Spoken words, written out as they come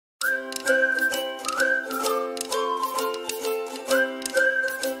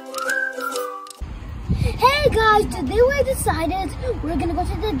guys, today we decided we're gonna go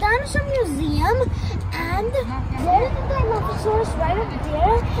to the dinosaur museum, and there's the Dinosaurs right up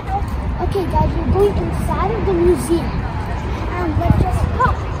there. Okay guys, we're going inside of the museum, and let's just go.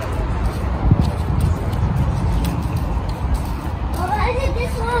 Oh, I did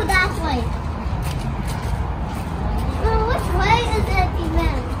this one that way. Which way is it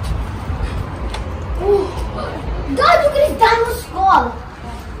even? Ooh. God, look at his dino skull.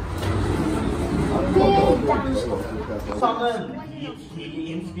 Sammen i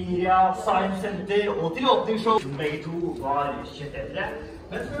Inspiria Science Centre og til åpningsshow. Begge to var kjøttetere.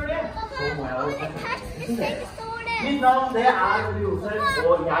 Men før det, så må jeg jo Mitt navn det er Josef,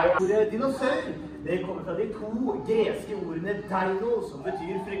 og jeg er dinosaur. Det kommer fra de to greske ordene dino, som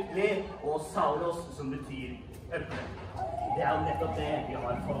betyr fryktelig, og sauros, som betyr øple. Det er jo nettopp det vi har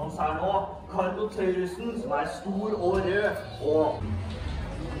foran oss her nå. Carnotaurusen, som er stor og rød, og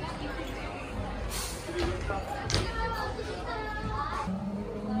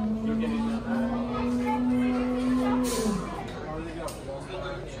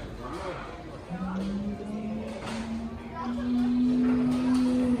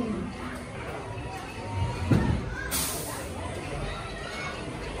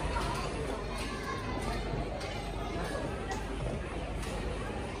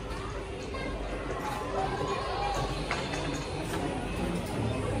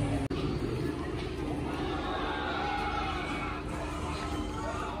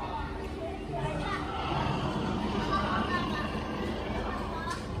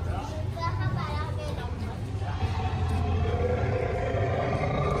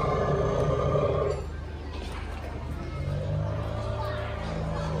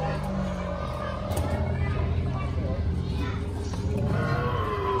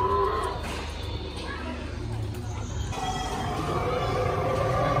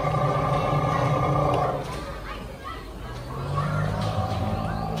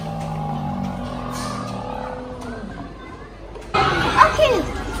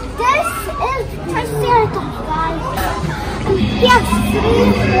Triceratops, guys. He has 3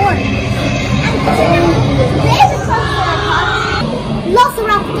 horns. And there's a Triceratops,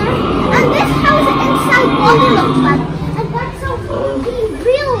 Velociraptor, and this how the inside body looks like. And that's so he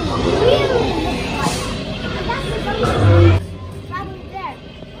really looks like. And that's the right over there.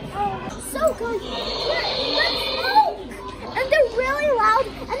 So good. They're smoke! And they're really loud,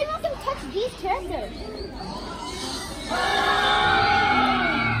 and they won't even touch these characters.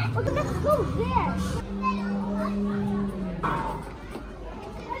 Okay, let's go there.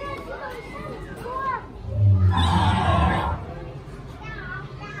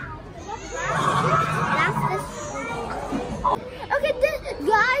 Okay,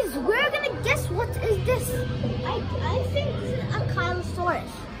 guys, we're gonna guess what is this. I think this is a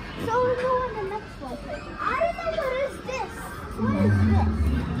Chilosaurus. So we'll go on the next one. I don't know what is this. What is this?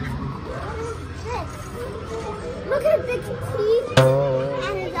 What is this? Look at the big teeth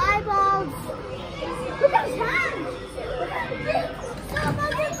and his eyeballs. Look at his hands.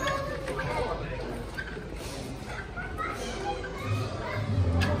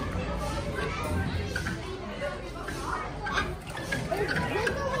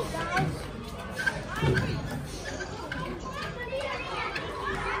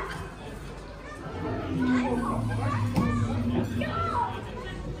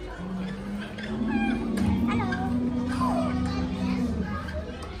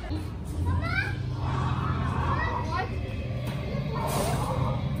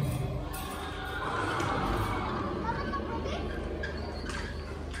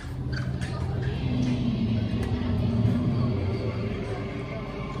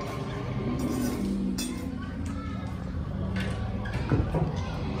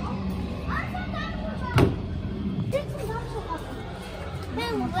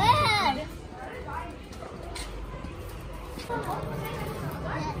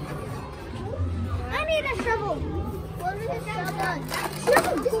 I need a shovel. What is a shovel?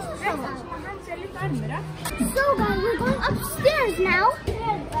 Shovel, this is a shovel. So guys, we're going upstairs now.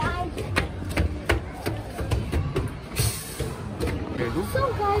 So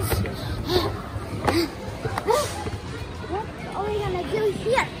guys, what are we gonna do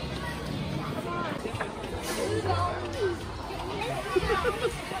here?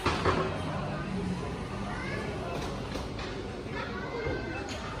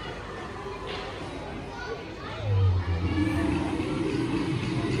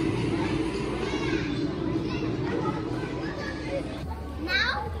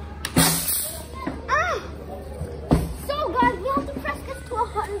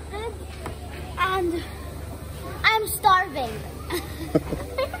 And I'm starving.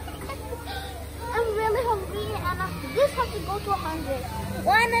 I'm really hungry. does it go to 100?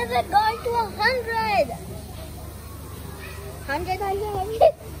 When is it going to 100? 100.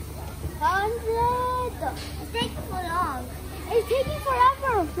 100. It's taking so long. It's taking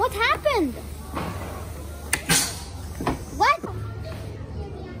forever. What happened? What?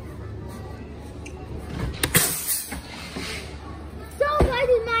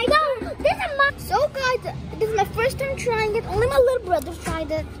 So guys, this is my first time trying it. Only my little brother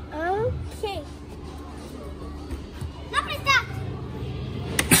tried it. Okay. Look at that.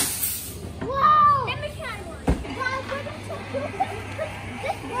 Wow. Let me try one. Guys, we're going to put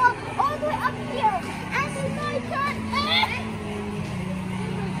this ball all the way up here. And it's my turn.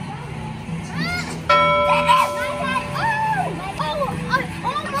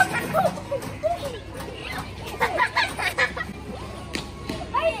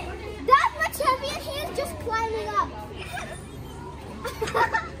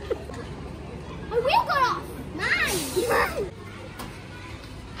 My wheel got off. Mine.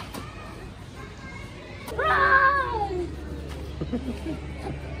 Run.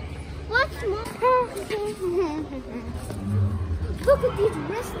 What's more? Look at these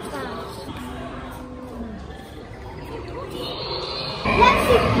wrists, guys. Let's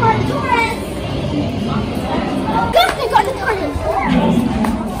see the tortoise. Good, they got the tortoise.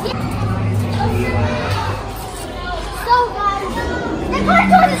 So guys, the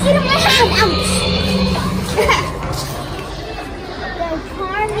tortoise is eating my hand. Ouch. The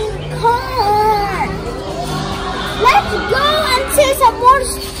charming car. Let's go and see some more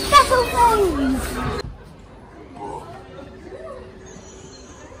special things.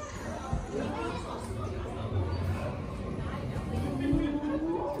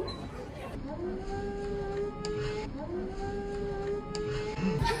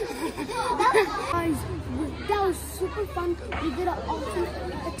 Guys, that was super fun. We did an awesome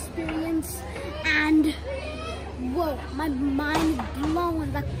experience, and whoa, my mind is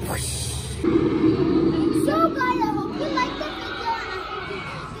blown like whoosh. So guys, I hope you liked the video, and I hope you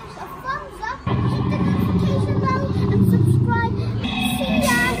give a thumbs up, hit the notification bell, and subscribe. See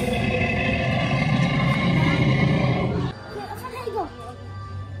ya. Okay, there you go.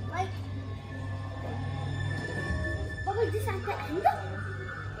 Like, what was this at the end?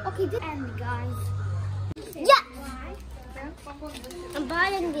 Okay, the end, guys. Yeah. I'm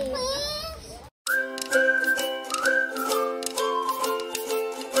buying these.